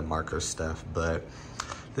mind the marker stuff, but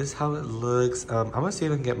this is how it looks. I'm gonna see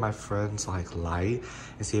if I can get my friend's like light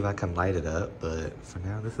and see if I can light it up. But for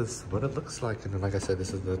now, this is what it looks like. And then, like I said,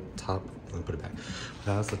 this is the top. Let me put it back.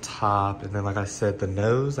 That's the top. And then, like I said, the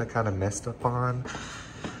nose I kind of messed up on.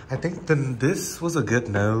 I think this was a good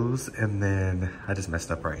nose, and then I just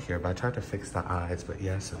messed up right here. But I tried to fix the eyes. But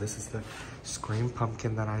yeah, so this is the Scream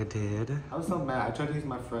pumpkin that I did. I was so mad. I tried to use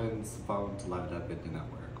my friend's phone to light it up. It did not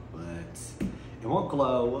work, but it won't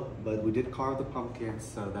glow. But we did carve the pumpkin,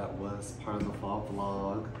 so that was part of the fall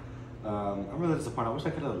vlog. I'm really disappointed. I wish I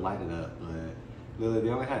could have lighted it up, but literally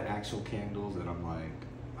they only had actual candles, and I'm like,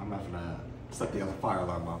 I'm not gonna set the other fire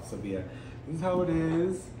alarm off. So yeah, this is how it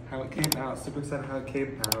is, how it came out. Super excited how it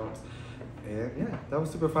came out. And yeah, that was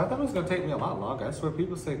super fun. I thought it was gonna take me a lot longer. I swear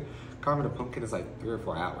people say carving a pumpkin is like 3 or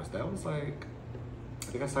 4 hours. That was like, I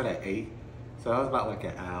think I started at 8. So that was about like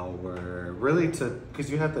an hour, really, because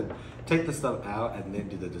you have to take the stuff out and then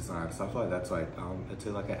do the design. So I feel like that's like, it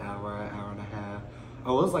took like an hour and a half.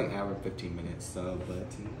 Oh, it was like an hour and 15 minutes, so, but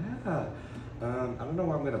yeah. I don't know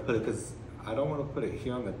where I'm gonna put it, because I don't want to put it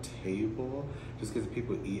here on the table, just because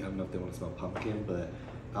people eat. I don't know if they want to smell pumpkin, but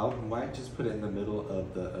I might just put it in the middle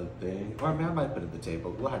of the thing. Or I mean, I might put it at the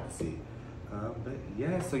table. We'll have to see. But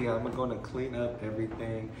yeah, so yeah, I'm going to clean up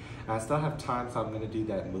everything. I still have time, so I'm going to do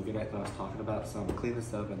that movie night that I was talking about. So I'm going to clean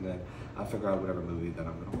this up, and then I'll figure out whatever movie that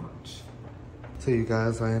I'm going to watch. So you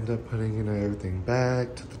guys, I end up putting, you know, everything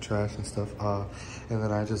back, took the trash and stuff off, and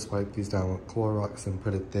then I just wiped these down with Clorox and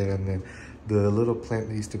put it there, and then the little plant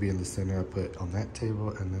that used to be in the center I put on that table,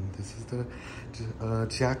 and then this is the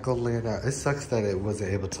jack-o'-lantern. It sucks that it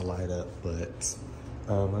wasn't able to light up, but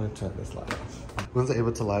I'm gonna turn this light off. Wasn't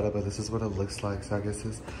able to light up, but this is what it looks like. So I guess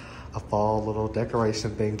it's a fall little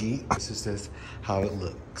decoration thingy. This is just how it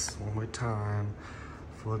looks. One more time.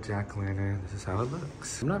 Full jack-o'-lantern. This is how it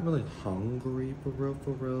looks. I'm not really hungry for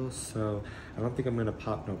real, so I don't think I'm gonna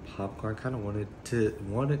pop no popcorn. I kind of wanted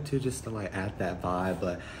to just to like add that vibe,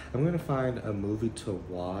 but I'm gonna find a movie to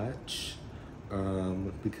watch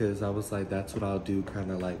because I was like, that's what I'll do,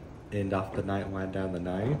 kind of like end off the night, wind down the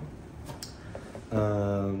night.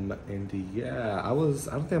 And yeah, I don't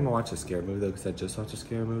think I'm gonna watch a scary movie though, because I just watched a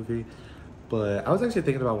scary movie, but I was actually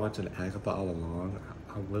thinking about watching Agatha all along.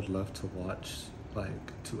 I would love to watch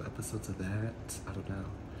like 2 episodes of that. I don't know,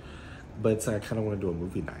 but it's like I kind of want to do a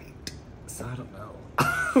movie night, so I don't know.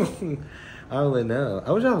 I don't really know.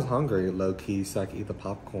 I wish I was hungry low-key so I could eat the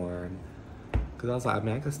popcorn, because I was like, I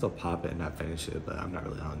mean, I can still pop it and not finish it, but I'm not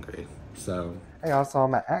really hungry. So hey y'all, so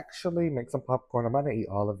I'm gonna actually make some popcorn. I'm not gonna eat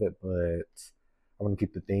all of it, but I'm gonna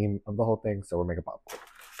keep the theme of the whole thing, so we're making popcorn.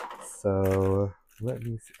 So let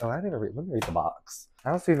me see. Oh, I didn't read. Let me read the box. I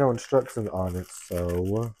don't see no instructions on it,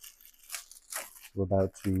 so we're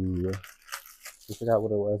about to figure out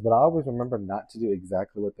what it was. But I always remember not to do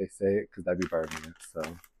exactly what they say, because that'd be burning it. So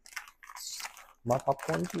my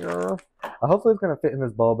popcorn here. Hopefully it's gonna fit in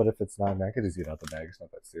this bowl, but if it's not, then I could just eat out the bag. It's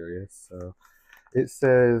not that serious. So it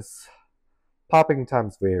says popping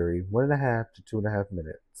times vary, 1.5 to 2.5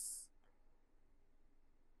 minutes.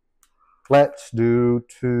 Let's do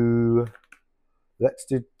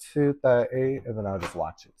 2:30, and then I'll just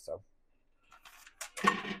watch it. So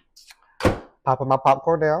popping my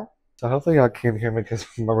popcorn down. So hopefully y'all can hear me, because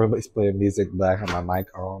my roommate's playing music, but I have my mic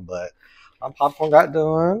on. But my popcorn got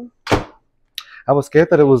done. I was scared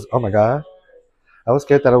that it was, oh my god, I was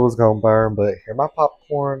scared that it was gonna burn, but here my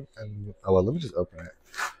popcorn, and oh well, let me just open it.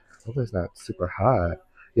 Hopefully it's not super hot.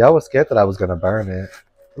 Yeah, I was scared that I was gonna burn it.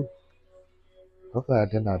 Ooh. Hopefully I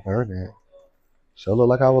did not burn it. Sure look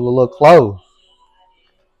like I was a little close.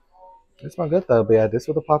 It smells good though, but yeah, this is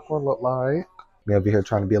what the popcorn look like. Me over here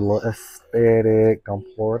trying to be a little aesthetic. Don't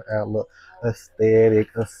pour it out. Look,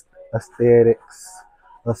 aesthetics. Aesthetics.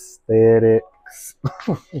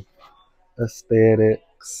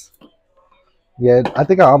 Yeah, I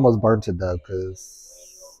think I almost burnt it though,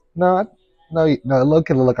 cause no, it look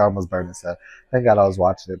like I almost burned it. So thank God I was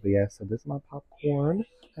watching it. But yeah, so this is my popcorn.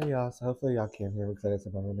 Hey y'all, so hopefully y'all can hear me, because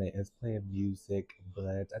my roommate is playing music.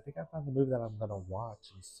 But I think I found the movie that I'm gonna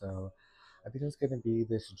watch, and so I think it's gonna be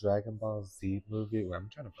this Dragon Ball Z movie. Where I'm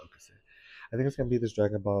trying to focus it. I think it's gonna be this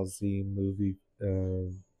Dragon Ball Z movie,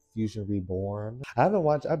 Fusion Reborn. I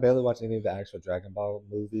barely watched any of the actual Dragon Ball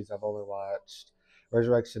movies. I've only watched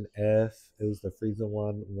Resurrection F. It was the Frieza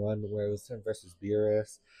one where it was him versus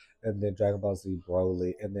Beerus, and then Dragon Ball Z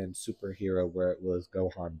Broly, and then Superhero where it was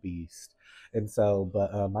Gohan Beast. And so,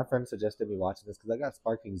 but my friend suggested me watching this because I got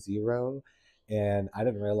Sparking Zero, And I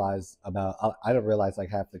didn't realize like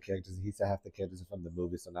half the characters. He said half the characters are from the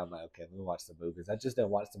movie, so now I'm like, okay, let me watch the movies. I just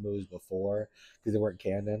didn't watch the movies before because they weren't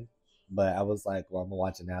canon, but I was like, well, I'm gonna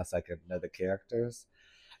watch it now so I can know the characters.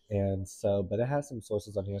 And so, but it has some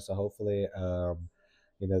sources on here, so hopefully,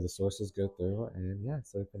 you know, the sources go through. And yeah,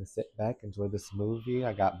 so I'm gonna sit back, enjoy this movie.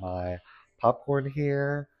 I got my popcorn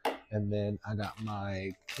here, and then I got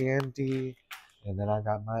my candy, and then I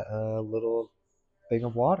got my little thing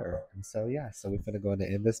of water. And so yeah, so we're gonna go and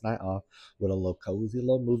end this night off with a little cozy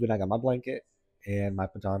little movie. And I got my blanket and my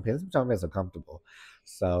pajama pants. Pajama pants are comfortable.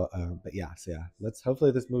 So but yeah, so yeah, let's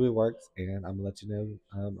hopefully this movie works, and I'm gonna let you know,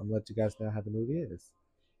 I'm gonna let you guys know how the movie is.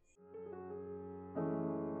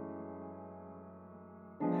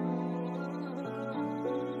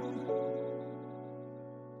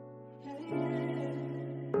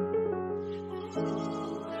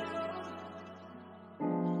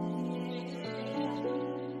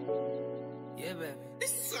 Yeah, baby.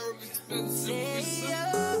 It's so expensive.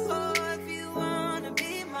 If you wanna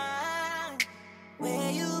be mine,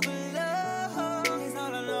 where you belong is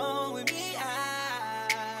all alone with me.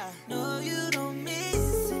 I know you don't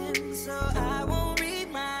miss him, so I won't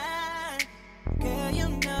read mine. Girl, you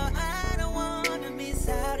know I don't wanna miss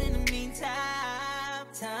out in the meantime.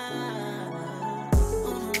 On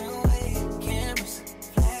the runway, cameras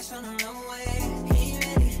flash on the runway. He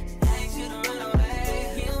ready, ask you to run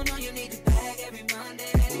away. You don't know you need to bag every Monday.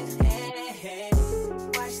 Hey,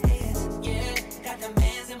 watch this, yeah. Got the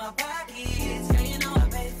bands in my pockets. Girl, you know I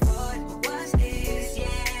paid for it, but watch this,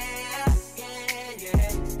 yeah.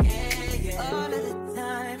 All of the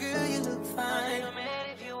time, girl, you look fine.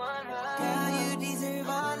 Girl, you deserve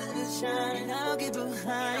all of the shine, and I'll get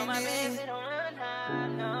behind it.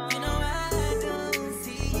 You know I don't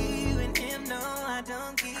see you and him, no, I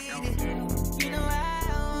don't get it. You know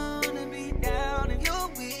I wanna be down if you're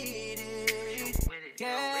with it. Girl,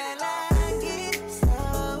 I get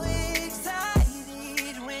so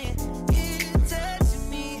excited when you touch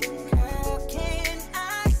me. Girl, can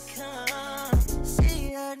I come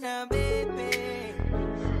see you now, baby?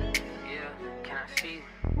 Yeah, can I see you?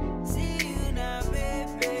 See you now,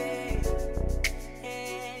 baby.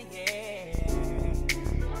 Yeah.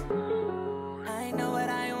 I know what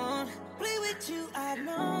I want. Play with you, I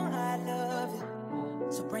know I love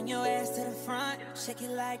you. So bring your ass to the front, shake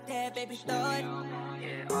it like that, baby, throw it.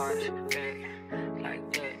 Yeah, arch back,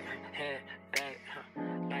 like that, head back,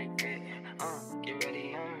 like that. Get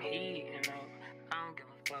ready, I'm heating up. I don't give a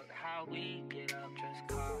fuck how we get up, just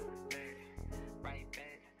call back, right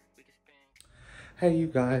back. We can spend. Hey you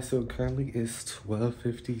guys, so currently it's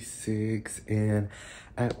 12:56, and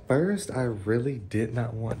at first I really did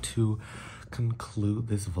not want to conclude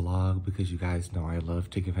this vlog because you guys know I love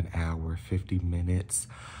to give an hour, 50 minutes.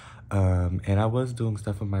 And I was doing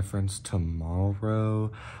stuff with my friends tomorrow,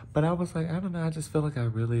 but I was like, I don't know, I just feel like I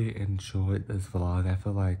really enjoyed this vlog. I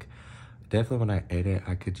feel like definitely when I edit,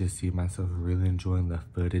 I could just see myself really enjoying the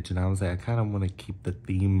footage, and I was like, I kind of want to keep the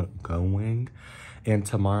theme going. And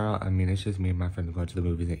tomorrow, I mean, it's just me and my friends going to the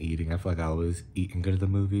movies and eating. I feel like I always eat and go to the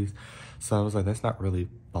movies. So I was like, that's not really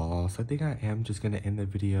fall. So I think I am just going to end the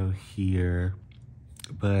video here.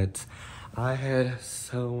 But I had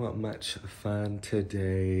so much fun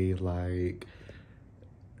today. Like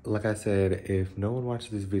I said, if no one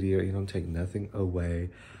watched this video, you don't take nothing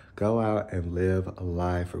away. Go out and live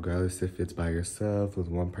life, regardless if it's by yourself, with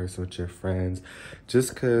one person, with your friends.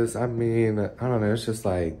 Just because, I mean, I don't know, it's just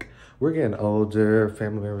like, we're getting older,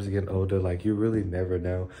 family members are getting older. Like, you really never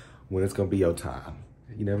know when it's going to be your time.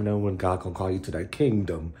 You never know when God going to call you to that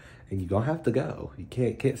kingdom, and you're going to have to go. You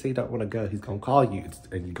can't say you don't want to go. He's going to call you,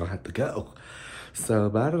 and you're going to have to go. So,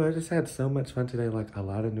 but I don't know, I just had so much fun today, like a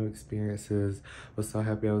lot of new experiences. Was so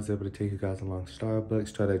happy I was able to take you guys along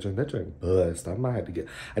Starbucks, try that drink bust. I might have to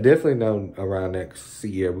I definitely know around next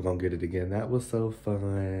year we're gonna get it again. That was so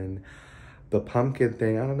fun. The pumpkin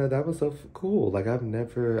thing, I don't know, that was so cool. Like one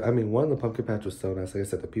of the pumpkin patch was so nice. Like I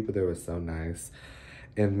said, the people there were so nice.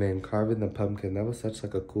 And then carving the pumpkin, that was such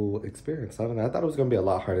like a cool experience. I don't know, I thought it was gonna be a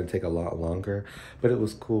lot harder and take a lot longer, but it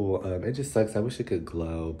was cool. It just sucks, I wish it could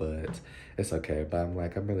glow, but it's okay. But I'm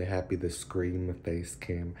really happy the scream face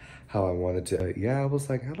came how I wanted to. Yeah, I was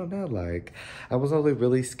like, I don't know, like I was only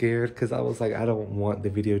really scared because I was like, I don't want the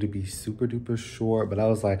video to be super duper short, but I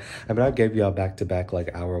was like, I gave y'all back-to-back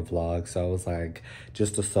like hour vlogs, so I was like,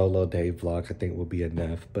 just a solo day vlog I think will be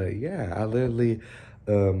enough. But yeah, I literally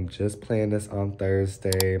just planned this on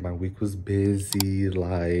Thursday. My week was busy.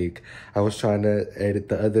 Like, I was trying to edit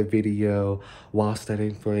the other video while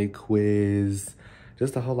studying for a quiz.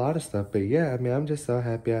 just a whole lot of stuff. But yeah, I mean, I'm just so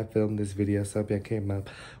happy I filmed this video. So happy I came up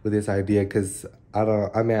with this idea, because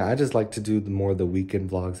I just like to do more of the weekend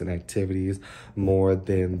vlogs and activities more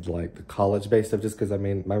than like the college-based stuff, just because I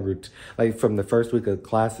mean, my routine, like from the first week of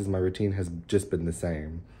classes, my routine has just been the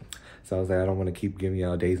same. So I was like, I don't want to keep giving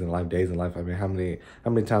y'all days in life. I mean, how many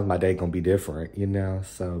times my day gonna be different, you know?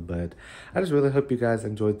 So, but I just really hope you guys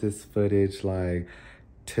enjoyed this footage. Like,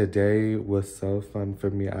 today was so fun for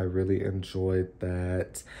me. I really enjoyed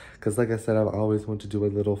that. Because like I said, I've always wanted to do a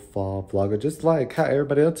little fall vlog, just like how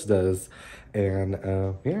everybody else does. And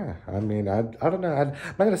yeah, I mean, I don't know. I'm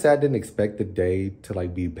not gonna say I didn't expect the day to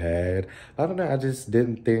like be bad. I don't know. I just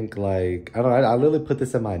didn't think like, I literally put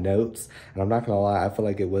this in my notes, and I'm not gonna lie, I feel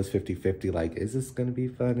like it was 50-50. Like, is this gonna be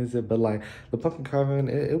fun? Is it? But like the pumpkin carving,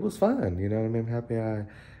 it was fun. You know what I mean? I'm happy I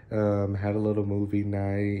had a little movie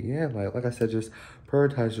night. Yeah, like I said, just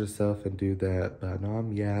prioritize yourself and do that. But no,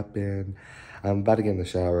 I'm yapping. I'm about to get in the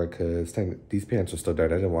shower because these pants are still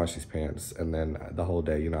dirty. I didn't wash these pants, and then the whole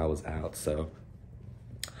day, you know, I was out, so.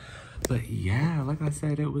 But yeah, like I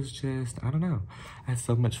said, it was just, I don't know. I had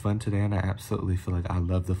so much fun today, and I absolutely feel like I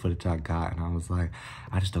love the footage I got, and I was like,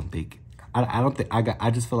 I just don't think,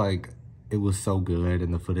 I just feel like it was so good,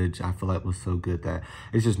 and the footage I feel like was so good that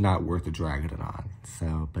it's just not worth the dragging it on.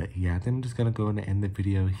 So, but yeah, I think I'm just gonna go and end the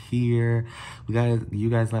video here. You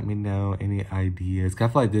guys let me know any ideas. I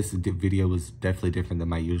feel like this video was definitely different than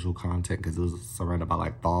my usual content because it was surrounded by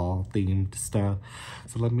like fall themed stuff.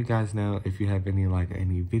 So let me guys know if you have any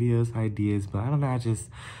videos, ideas. But I don't know, I just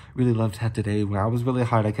really loved how today, when I was really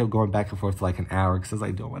hard, I kept going back and forth for like an hour because I was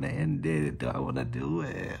like, do I want to end it? Do I want to do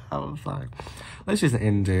it? I was like, let's just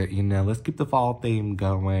end it, you know, let's keep the fall theme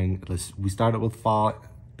going. We started with fall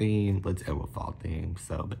theme, let's end with fall theme.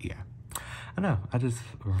 So, but yeah, I know, I feel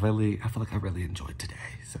like I really enjoyed today.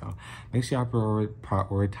 So make sure y'all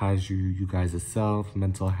prioritize you guys' self,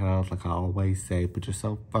 mental health. Like I always say, put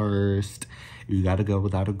yourself first. If you gotta go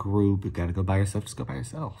without a group, you gotta go by yourself, just go by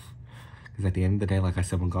yourself. Because at the end of the day, like I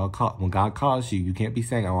said, when God calls you, you can't be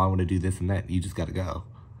saying, oh, I want to do this and that. You just gotta go.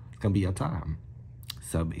 It's gonna be your time.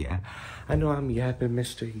 So, but yeah, I know I'm yapping,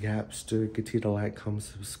 Mr. Yapster. Continue to like, comment,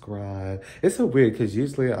 subscribe. It's so weird because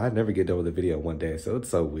usually I never get done with a video one day, so it's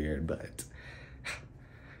so weird. But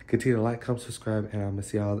continue to like, comment, subscribe, and I'm gonna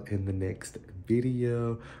see y'all in the next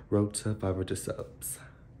video. Road to 500 subs.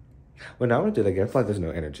 Well, now I'm gonna do that again. I feel like there's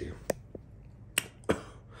no energy.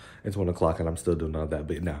 It's 1 o'clock and I'm still doing all that,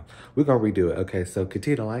 but no, we're gonna redo it. Okay, so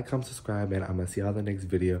continue to like, comment, subscribe, and I'm gonna see y'all in the next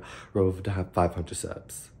video. Road to 500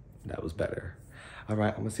 subs. That was better. All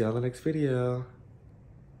right, I'm gonna see y'all in the next video.